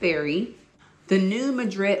this theory, the New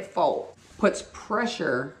Madrid fault puts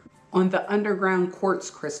pressure on the underground quartz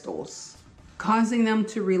crystals, causing them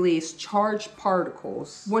to release charged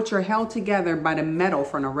particles, which are held together by the metal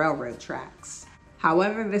from the railroad tracks.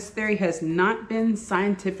 However, this theory has not been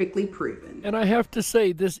scientifically proven. And I have to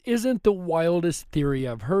say, this isn't the wildest theory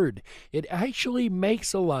I've heard. It actually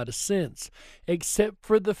makes a lot of sense, except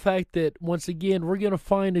for the fact that, once again, we're going to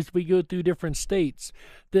find as we go through different states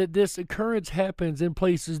that this occurrence happens in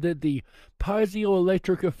places that the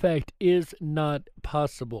piezoelectric effect is not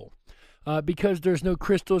possible. Because there's no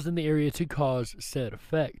crystals in the area to cause said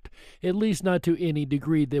effect, at least not to any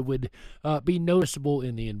degree that would be noticeable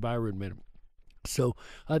in the environment. So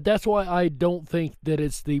that's why I don't think that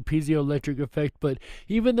it's the piezoelectric effect. But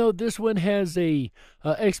even though this one has a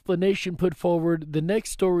explanation put forward, the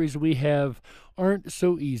next stories we have aren't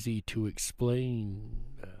so easy to explain.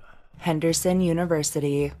 Henderson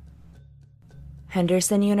University.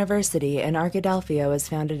 Henderson University in Arkadelphia was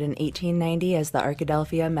founded in 1890 as the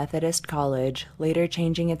Arkadelphia Methodist College, later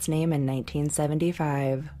changing its name in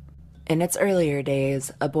 1975. In its earlier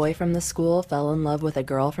days, a boy from the school fell in love with a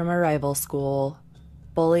girl from a rival school.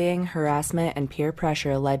 Bullying, harassment, and peer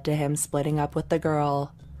pressure led to him splitting up with the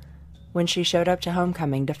girl. When she showed up to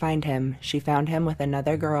homecoming to find him, she found him with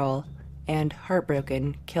another girl, and,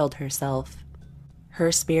 heartbroken, killed herself.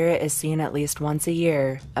 Her spirit is seen at least once a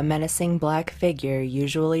year, a menacing black figure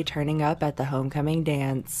usually turning up at the homecoming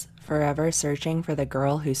dance, forever searching for the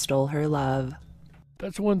girl who stole her love.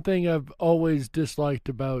 That's one thing I've always disliked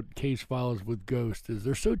about case files with ghosts is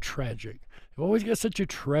they're so tragic. They've always got such a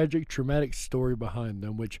tragic, traumatic story behind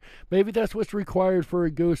them, which maybe that's what's required for a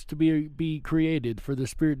ghost to be created, for the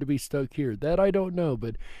spirit to be stuck here. That I don't know,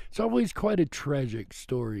 but it's always quite a tragic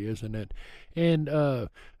story, isn't it? And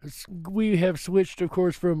we have switched, of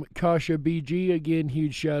course, from Kasha BG. Again,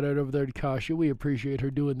 huge shout out over there to Kasha. We appreciate her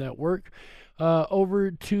doing that work.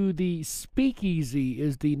 Over to the Speakeasy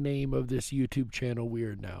is the name of this YouTube channel we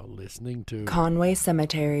are now listening to. Conway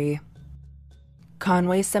Cemetery.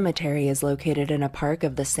 Conway Cemetery is located in a park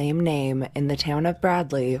of the same name in the town of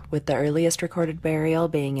Bradley, with the earliest recorded burial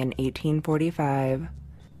being in 1845.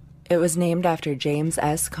 It was named after James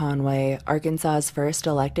S. Conway, Arkansas's first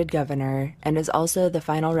elected governor, and is also the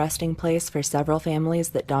final resting place for several families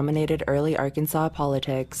that dominated early Arkansas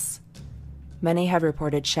politics. Many have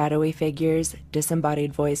reported shadowy figures,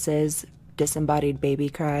 disembodied voices, disembodied baby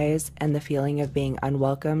cries, and the feeling of being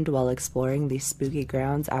unwelcomed while exploring these spooky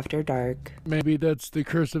grounds after dark. Maybe that's the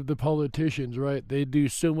curse of the politicians, right? They do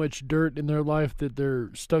so much dirt in their life that they're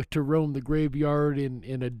stuck to roam the graveyard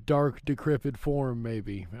in a dark, decrepit form,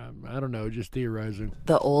 maybe. I don't know, just theorizing.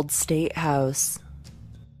 The Old State House.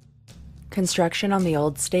 Construction on the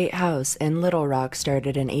Old State House in Little Rock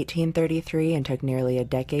started in 1833 and took nearly a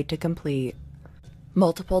decade to complete.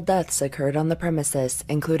 Multiple deaths occurred on the premises,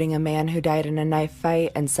 including a man who died in a knife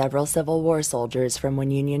fight and several Civil War soldiers from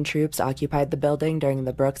when Union troops occupied the building during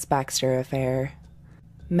the Brooks-Baxter affair.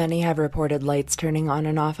 Many have reported lights turning on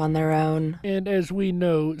and off on their own. And as we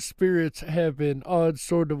know, spirits have an odd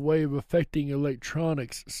sort of way of affecting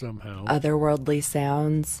electronics somehow. Otherworldly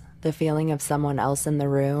sounds, the feeling of someone else in the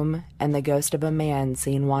room, and the ghost of a man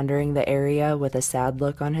seen wandering the area with a sad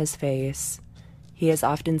look on his face. He is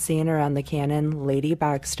often seen around the cannon Lady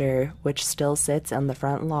Baxter, which still sits on the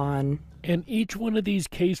front lawn. And each one of these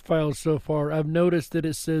case files so far, I've noticed that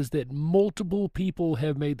it says that multiple people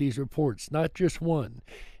have made these reports, not just one.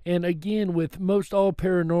 And again, with most all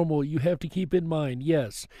paranormal, you have to keep in mind,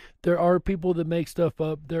 yes, there are people that make stuff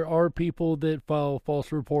up. There are people that file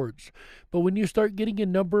false reports. But when you start getting a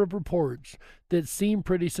number of reports that seem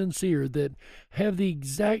pretty sincere, that have the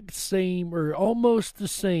exact same or almost the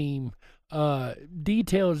same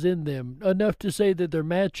details in them, enough to say that they're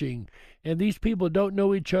matching, and these people don't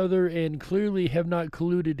know each other and clearly have not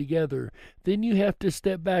colluded together, then you have to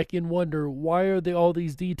step back and wonder, why are there all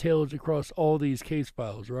these details across all these case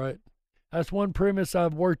files, right? That's one premise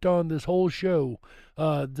I've worked on this whole show,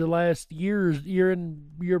 the last year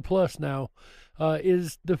plus now,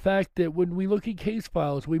 is the fact that when we look at case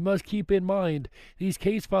files, we must keep in mind these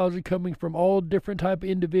case files are coming from all different type of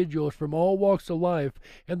individuals from all walks of life,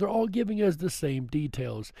 and they're all giving us the same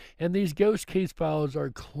details. And these ghost case files are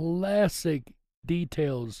classic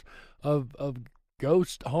details of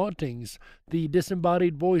ghost hauntings, the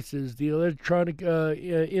disembodied voices, the electronic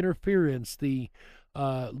interference, the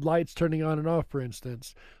lights turning on and off, for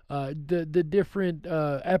instance, the different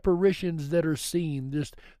apparitions that are seen.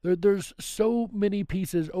 Just there's so many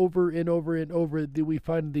pieces over and over and over that we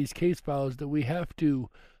find in these case files that we have to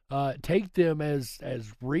take them as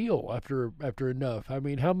real after enough. I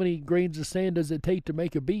mean, how many grains of sand does it take to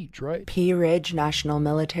make a beach, right? Pea Ridge National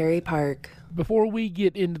Military Park. Before we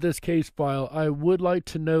get into this case file, I would like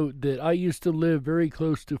to note that I used to live very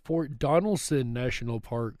close to Fort Donaldson National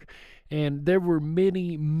Park, and there were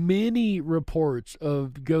many, many reports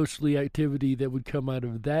of ghostly activity that would come out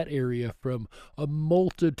of that area from a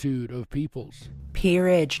multitude of peoples. Pea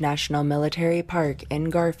Ridge National Military Park in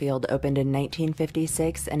Garfield opened in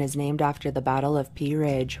 1956 and is named after the Battle of Pea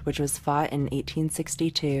Ridge, which was fought in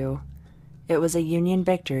 1862. It was a Union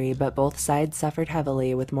victory, but both sides suffered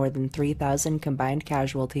heavily with more than 3,000 combined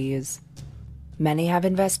casualties. Many have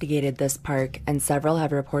investigated this park, and several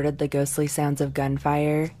have reported the ghostly sounds of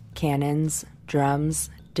gunfire, cannons, drums,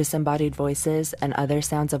 disembodied voices, and other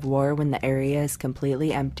sounds of war when the area is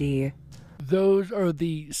completely empty. Those are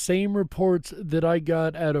the same reports that I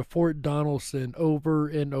got out of Fort Donaldson over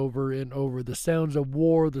and over and over. The sounds of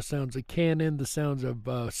war, the sounds of cannon, the sounds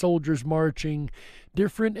of soldiers marching,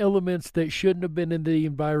 different elements that shouldn't have been in the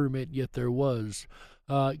environment, yet there was.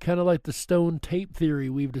 Kind of like the stone tape theory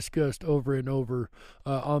we've discussed over and over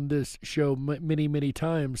on this show many, many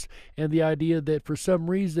times. And the idea that for some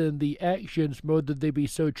reason the actions, whether they be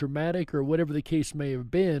so traumatic or whatever the case may have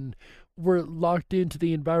been, were locked into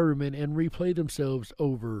the environment and replay themselves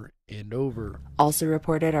over and over. Also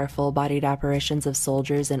reported are full-bodied apparitions of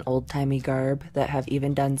soldiers in old-timey garb that have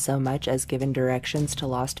even done so much as given directions to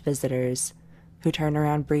lost visitors, who turn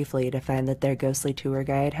around briefly to find that their ghostly tour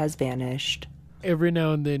guide has vanished. Every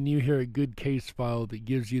now and then you hear a good case file that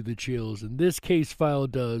gives you the chills, and this case file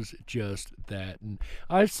does just that. And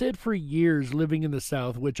I've said for years, living in the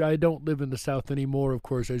South, which I don't live in the South anymore, of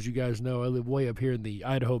course, as you guys know, I live way up here in the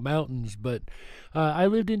Idaho mountains, but I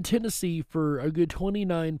lived in Tennessee for a good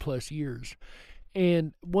 29 plus years.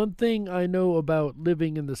 And one thing I know about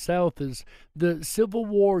living in the South is the Civil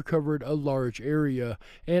War covered a large area,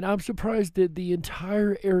 and I'm surprised that the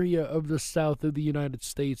entire area of the South of the United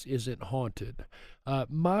States isn't haunted.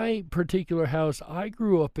 My particular house I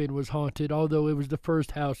grew up in was haunted, although it was the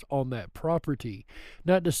first house on that property.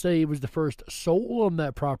 Not to say it was the first soul on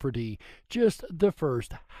that property, just the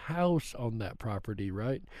first house on that property,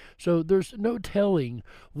 right? So there's no telling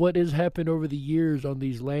what has happened over the years on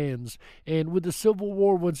these lands. And with the Civil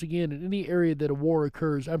War, once again, in any area that a war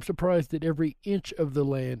occurs, I'm surprised that every inch of the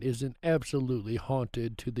land isn't absolutely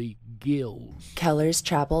haunted to the gills. Keller's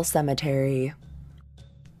Chapel Cemetery.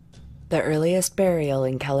 The earliest burial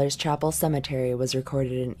in Keller's Chapel Cemetery was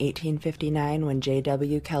recorded in 1859 when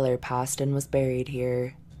J.W. Keller passed and was buried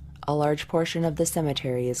here. A large portion of the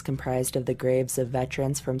cemetery is comprised of the graves of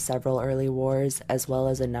veterans from several early wars, as well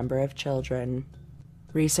as a number of children.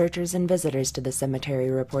 Researchers and visitors to the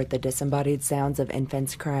cemetery report the disembodied sounds of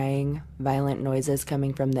infants crying, violent noises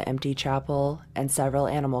coming from the empty chapel, and several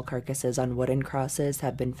animal carcasses on wooden crosses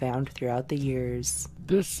have been found throughout the years.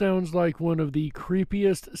 This sounds like one of the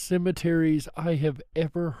creepiest cemeteries I have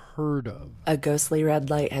ever heard of. A ghostly red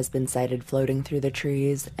light has been sighted floating through the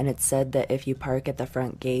trees, and it's said that if you park at the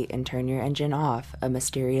front gate and turn your engine off, a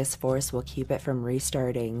mysterious force will keep it from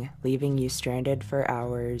restarting, leaving you stranded for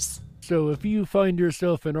hours. So if you find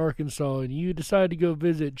yourself in Arkansas and you decide to go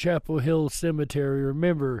visit Chapel Hill Cemetery,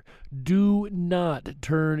 remember, do not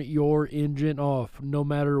turn your engine off, no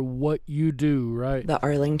matter what you do, right? The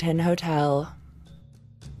Arlington Hotel.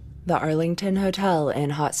 The Arlington Hotel in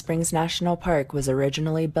Hot Springs National Park was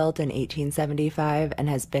originally built in 1875 and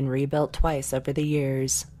has been rebuilt twice over the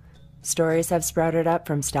years. Stories have sprouted up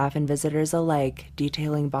from staff and visitors alike,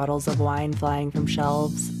 detailing bottles of wine flying from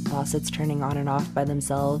shelves, faucets turning on and off by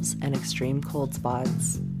themselves, and extreme cold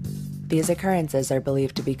spots. These occurrences are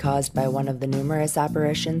believed to be caused by one of the numerous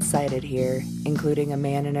apparitions sighted here, including a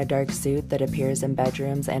man in a dark suit that appears in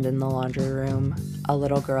bedrooms and in the laundry room, a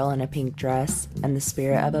little girl in a pink dress, and the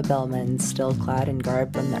spirit of a bellman still clad in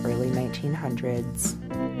garb from the early 1900s.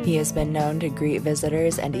 He has been known to greet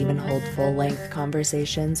visitors and even hold full-length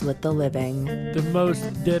conversations with the living. The most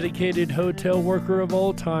dedicated hotel worker of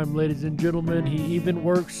all time, ladies and gentlemen. He even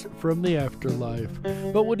works from the afterlife.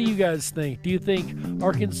 But what do you guys think? Do you think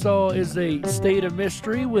Arkansas is a state of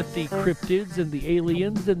mystery with the cryptids and the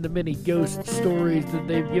aliens and the many ghost stories that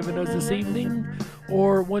they've given us this evening?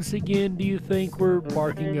 Or, once again, do you think we're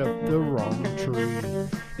barking up the wrong tree?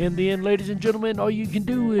 In the end, ladies and gentlemen, all you can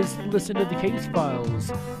do is listen to the case files,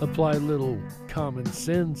 apply a little common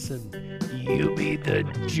sense, and you be the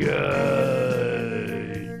judge.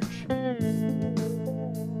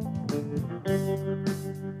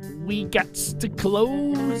 We got to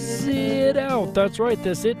close it out. That's right,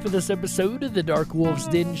 that's it for this episode of the DarkWolf's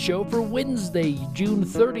Den Show for Wednesday, June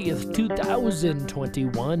 30th,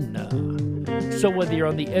 2021. So whether you're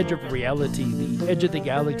on the edge of reality, the edge of the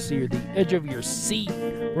galaxy, or the edge of your seat,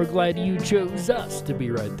 we're glad you chose us to be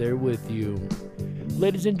right there with you.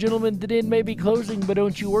 Ladies and gentlemen, the den may be closing, but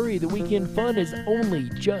don't you worry, the weekend fun has only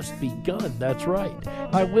just begun. That's right.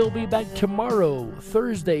 I will be back tomorrow,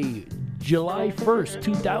 Thursday, July 1st,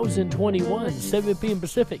 2021, 7 p.m.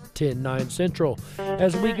 Pacific, 10/9 Central,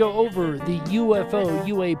 as we go over the UFO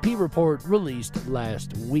UAP report released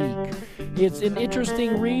last week. It's an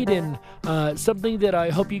interesting read and something that I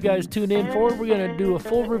hope you guys tune in for. We're going to do a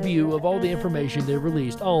full review of all the information they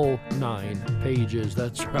released, all 9 pages.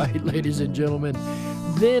 That's right, ladies and gentlemen.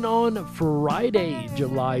 Then on Friday,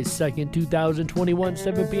 July 2nd, 2021,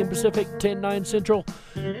 7 p.m. Pacific, 10/9 Central,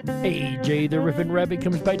 AJ the Rippin' Rabbit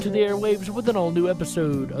comes back to the airwaves with an all-new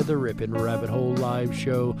episode of the Rippin' Rabbit Hole live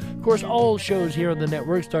show. Of course, all shows here on the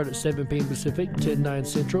network start at 7 p.m. Pacific, 10/9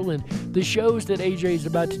 Central, and the shows that AJ is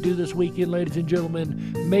about to do this weekend, ladies and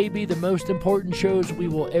gentlemen, may be the most important shows we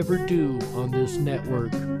will ever do on this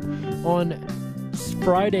network. On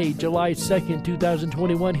Friday, July 2nd,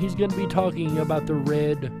 2021, he's going to be talking about the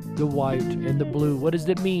red, the white, and the blue. What does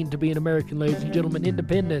it mean to be an American, ladies and gentlemen?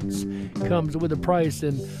 Independence comes with a price,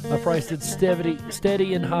 and a price that's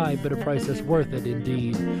steady and high, but a price that's worth it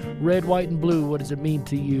indeed. Red, white, and blue, what does it mean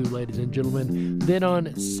to you, ladies and gentlemen? Then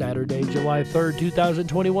on Saturday, July 3rd,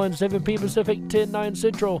 2021, 7 p.m. Pacific, 10/9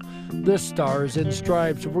 Central, the Stars and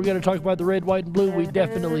Stripes. If we're going to talk about the red, white, and blue, we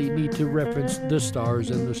definitely need to reference the Stars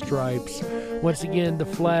and the Stripes. Once again, the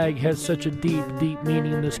flag has such a deep, deep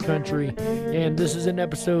meaning in this country, and this is an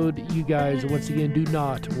episode you guys, once again, do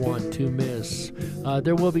not want to miss.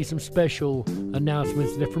 There will be some special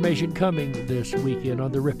announcements and information coming this weekend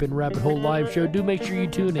on the Rippin' Rabbit Hole live show. Do make sure you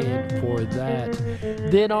tune in for that.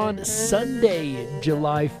 Then on Sunday,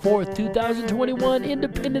 July 4th, 2021,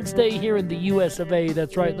 Independence Day here in the US of A.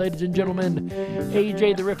 That's right, ladies and gentlemen,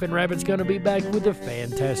 AJ the Rippin' Rabbit's going to be back with a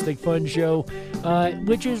fantastic fun show,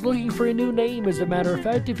 which is looking for a new name. As a matter of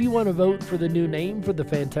fact, if you want to vote for the new name for the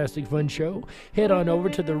Fantastic Fun Show, head on over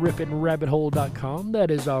to the RippinRabbitHole.com.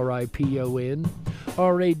 That is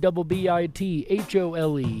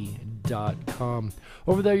RippinRabbitHole.com.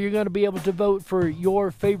 Over there, you're going to be able to vote for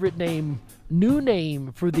your favorite name, new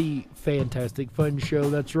name for the Fantastic Fun Show.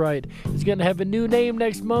 That's right. It's going to have a new name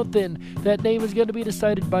next month, and that name is going to be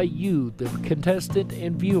decided by you, the contestant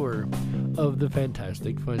and viewer of the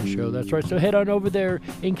Fantastic Fun Show. That's right. So head on over there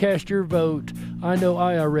and cast your vote. I know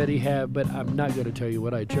I already have, but I'm not going to tell you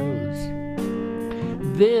what I chose.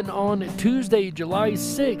 Then on Tuesday, July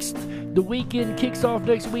 6th, the weekend kicks off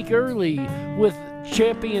next week early with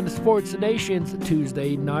Champion Sports Nation's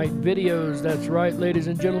Tuesday night videos. That's right, ladies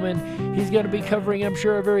and gentlemen. He's going to be covering, I'm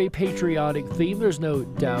sure, a very patriotic theme. There's no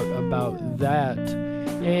doubt about that.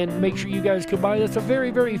 And make sure you guys come by. That's a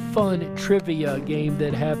very, very fun trivia game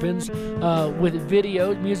that happens with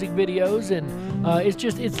videos, music videos, and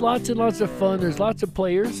it's lots and lots of fun. There's lots of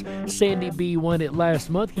players. Sandy B won it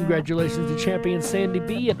last month. Congratulations to champion Sandy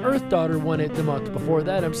B. And Earth Daughter won it the month before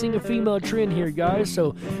that. I'm seeing a female trend here, guys,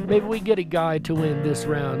 so maybe we get a guy to win this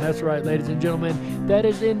round. That's right, ladies and gentlemen. That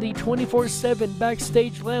is in the 24/7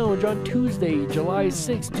 Backstage Lounge on Tuesday, July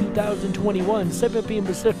 6, 2021, 7 p.m.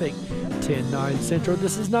 Pacific, 10/9 Central.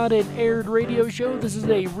 This is not an aired radio show. This is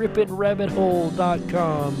a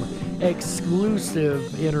RippinRabbitHole.com exclusive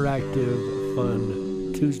interactive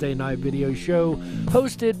fun Tuesday night video show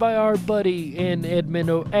hosted by our buddy and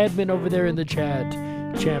admin over there in the chat,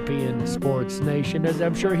 Champion Sports Nation, as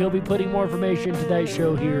I'm sure he'll be putting more information to that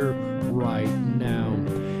show here right now.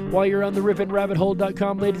 While you're on the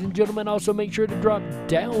RippinRabbitHole.com, ladies and gentlemen, also make sure to drop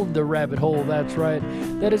down the rabbit hole. That's right.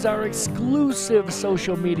 That is our exclusive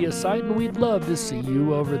social media site, and we'd love to see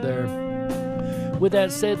you over there. With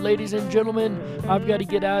that said, ladies and gentlemen, I've got to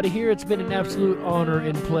get out of here. It's been an absolute honor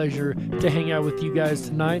and pleasure to hang out with you guys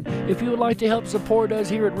tonight. If you would like to help support us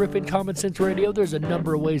here at Rippin' Common Sense Radio, there's a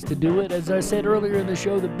number of ways to do it. As I said earlier in the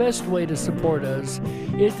show, the best way to support us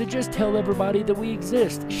is to just tell everybody that we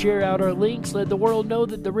exist. Share out our links. Let the world know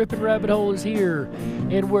that the Rippin' Rabbit Hole is here.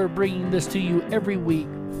 And we're bringing this to you every week,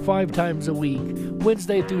 5 times a week,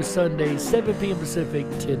 Wednesday through Sunday, 7 p.m. Pacific,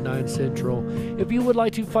 10/9 Central. If you would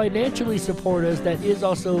like to financially support us, that is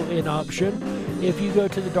also an option. If you go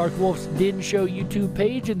to the DarkWolf's Den Show YouTube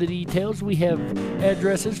page, in the details, we have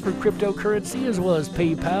addresses for cryptocurrency as well as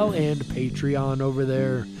PayPal and Patreon over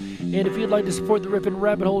there. And if you'd like to support the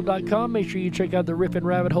RippinRabbitHole.com, make sure you check out the Rippin'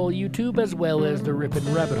 Rabbit Hole YouTube as well as the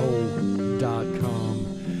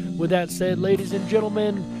RippinRabbitHole.com. With that said, ladies and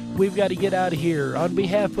gentlemen, we've got to get out of here. On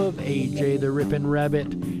behalf of AJ the Rippin'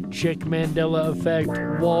 Rabbit, Chick Mandela Effect,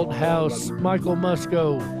 Walt House, Michael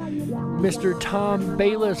Musco, Mr. Tom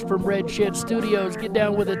Bayless from Red Shed Studios. Get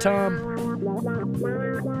down with it, Tom.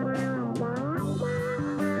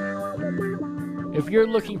 If you're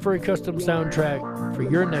looking for a custom soundtrack for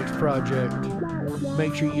your next project,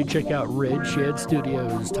 make sure you check out Red Shed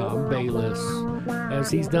Studios, Tom Bayless, as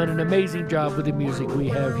he's done an amazing job with the music we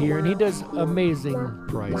have here, and he does amazing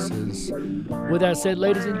prices. With that said,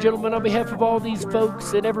 ladies and gentlemen, on behalf of all these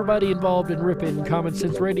folks and everybody involved in Rippin' Common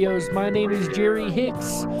Sense Radios, my name is Jerry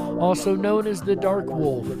Hicks, also known as the Dark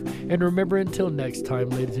Wolf. And remember, until next time,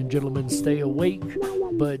 ladies and gentlemen, stay awake,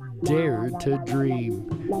 but dare to dream.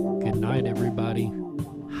 Good night, everybody.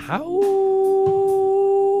 How?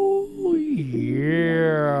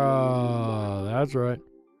 Yeah, that's right.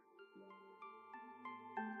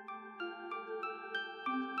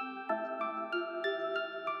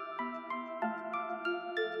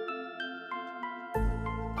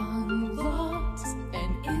 Unlocked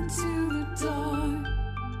and into the dark.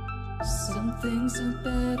 Some things are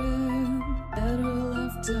better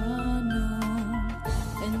left unknown.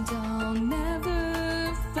 And I'll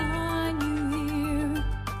never find you here,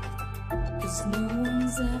 'cause no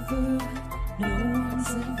one's ever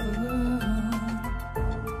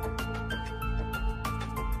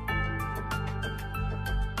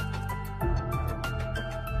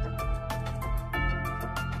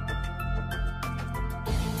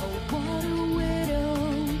Oh, what a widow,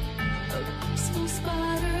 a peaceful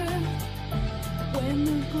spider. When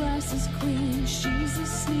the glass is clean, she's a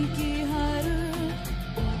sneaky hider.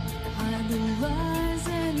 Hide the lies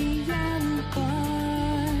and the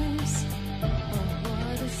alibis. Oh,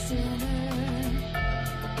 what a sinner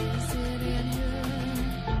is it in her?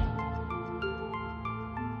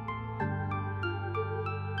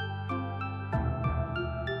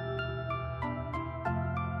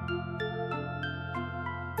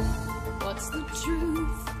 What's the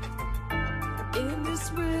truth in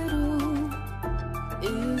this riddle?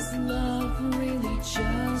 Is love really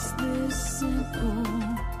just this simple?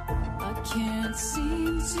 I can't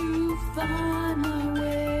seem to find my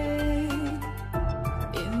way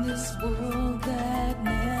in this world that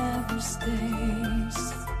never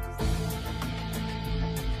stays.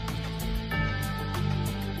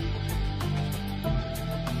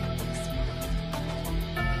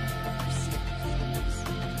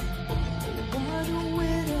 What a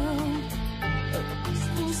widow, a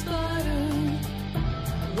peaceful spider.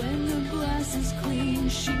 When the glass is clean,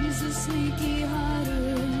 she's a sneaky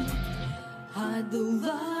hider. Hide the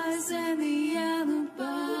lies and the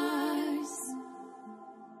alibis.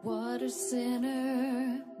 What a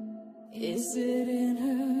sinner is it in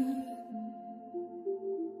her?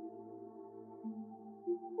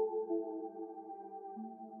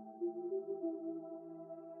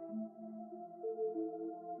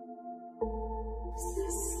 Is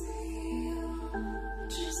this real?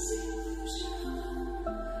 Just illusion?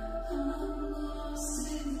 I'm lost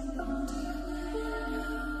in the wonderland of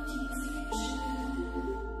confusion.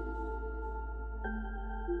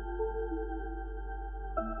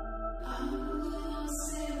 I'm lost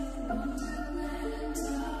in the wonderland of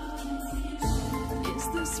confusion. Is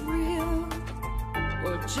this real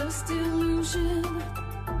or just illusion?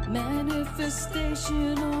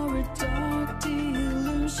 Manifestation or a dark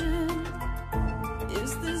delusion?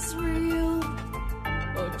 Is this real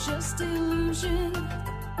or just illusion?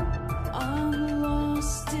 I'm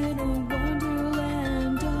lost in a